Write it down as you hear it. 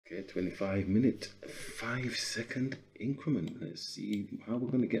Okay, 25-minute, 5-second increment. Let's see how we're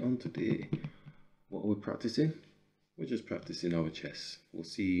going to get on today. What are we practicing? We're just practicing our chess. We'll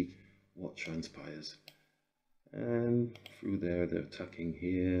see what transpires. And through there, they're attacking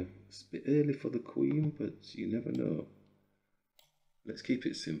here. It's a bit early for the queen, but you never know. Let's keep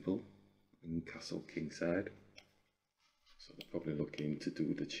it simple in castle kingside. So they're probably looking to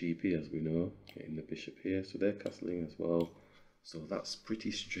do the cheapie, as we know, getting the bishop here. So they're castling as well. So that's pretty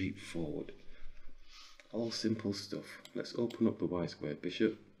straightforward. All simple stuff. Let's open up the white square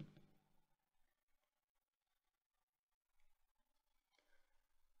bishop.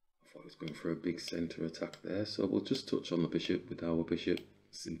 I thought I was going for a big centre attack there, so we'll just touch on the bishop with our bishop.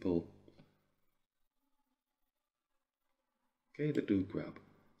 Simple. Okay, they do grab.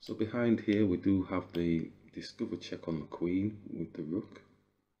 So behind here we do have the discover check on the queen with the rook.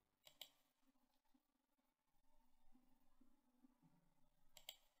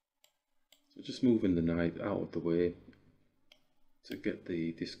 So just moving the knight out of the way to get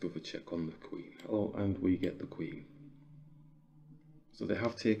the discover check on the queen. Oh, and we get the queen. So they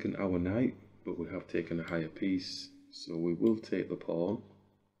have taken our knight, but we have taken a higher piece. So we will take the pawn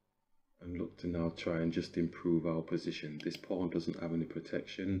and look to now try and just improve our position. This pawn doesn't have any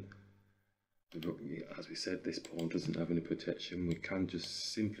protection. The rook, as we said, this pawn doesn't have any protection. We can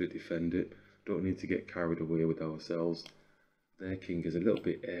just simply defend it. Don't need to get carried away with ourselves. Their king is a little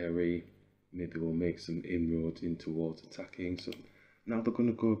bit airy. Maybe we'll make some inroads in towards attacking. So now they're going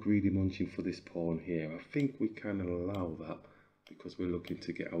to go greedy munching for this pawn here. I think we can allow that because we're looking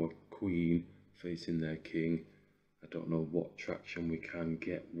to get our queen facing their king. I don't know what traction we can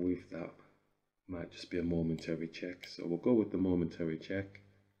get with that. Might just be a momentary check. So we'll go with the momentary check.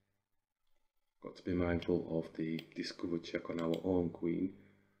 Got to be mindful of the discover check on our own queen.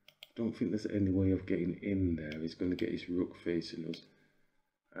 Don't think there's any way of getting in there. He's going to get his rook facing us.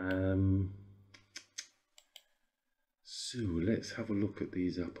 So let's have a look at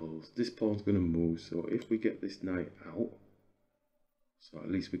these apples. This pawn's going to move, so if we get this knight out, so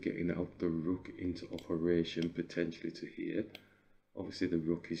at least we're getting out the rook into operation, potentially to here. Obviously the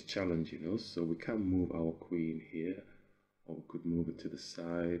rook is challenging us, so we can move our queen here, or we could move it to the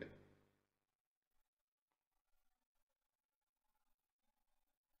side.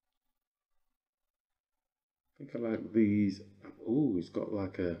 I think I like these. Oh, he's got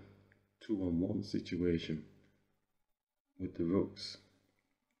like a 2-on-1 situation with the rooks.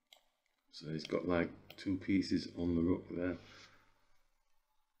 So he's got like 2 pieces on the rook there.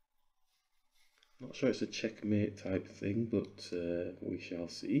 Not sure it's a checkmate type thing, but we shall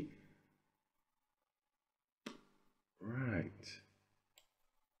see. Right.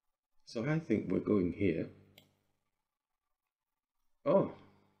 So I think we're going here. Oh,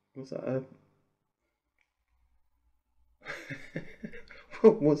 was that a...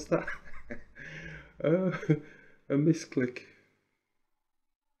 What was that? A misclick.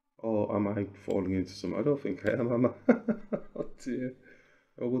 Or am I falling into some? I don't think I am I? Oh dear.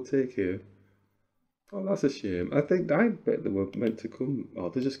 Oh, we'll take here. Oh, that's a shame. I bet they were meant to come. Oh,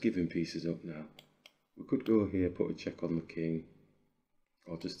 they're just giving pieces up now. We could go here, put a check on the king.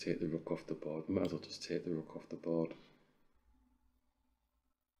 Or just take the rook off the board. Might as well just take the rook off the board.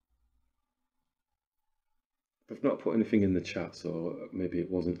 They've not put anything in the chat, so maybe it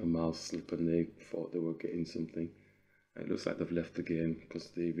wasn't a mouse slip and they thought they were getting something. It looks like they've left the game because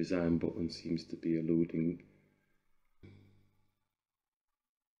the resign button seems to be eluding.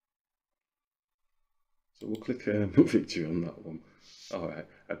 So we'll click victory on that one. Alright,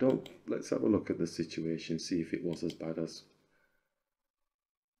 let's have a look at the situation, see if it was as bad as...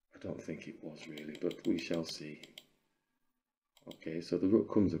 I don't think it was really, but we shall see. Okay, so the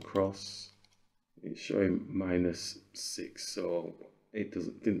rook comes across. It's showing -6, so it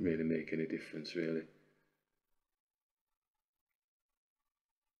didn't really make any difference really.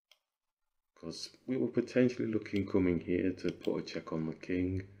 Because we were potentially looking coming here to put a check on the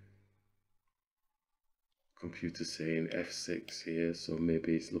king. Computer saying f6 here, so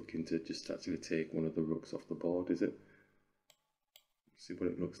maybe it's looking to just actually take one of the rooks off the board, is it? See what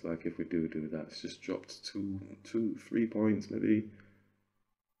it looks like if we do that. It's just dropped 3 points maybe.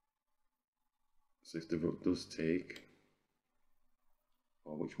 So if the rook does take,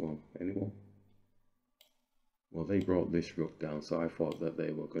 or which one? Anyone? Well, they brought this rook down, so I thought that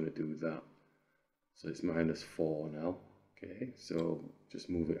they were going to do that. So it's -4 now. Okay, so just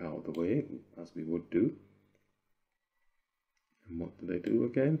move it out of the way, as we would do. And what do they do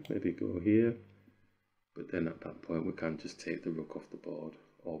again? Maybe go here. But then at that point we can just take the rook off the board,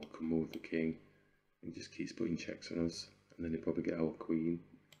 or we can move the king and just keeps putting checks on us, and then they probably get our queen.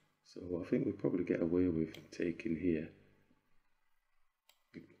 So I think we probably get away with taking here.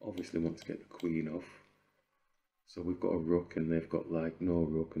 obviously want to get the queen off. So we've got a rook and they've got like no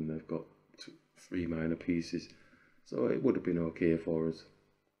rook and they've got 3 minor pieces. So it would have been okay for us.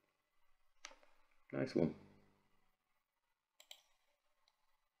 Nice one.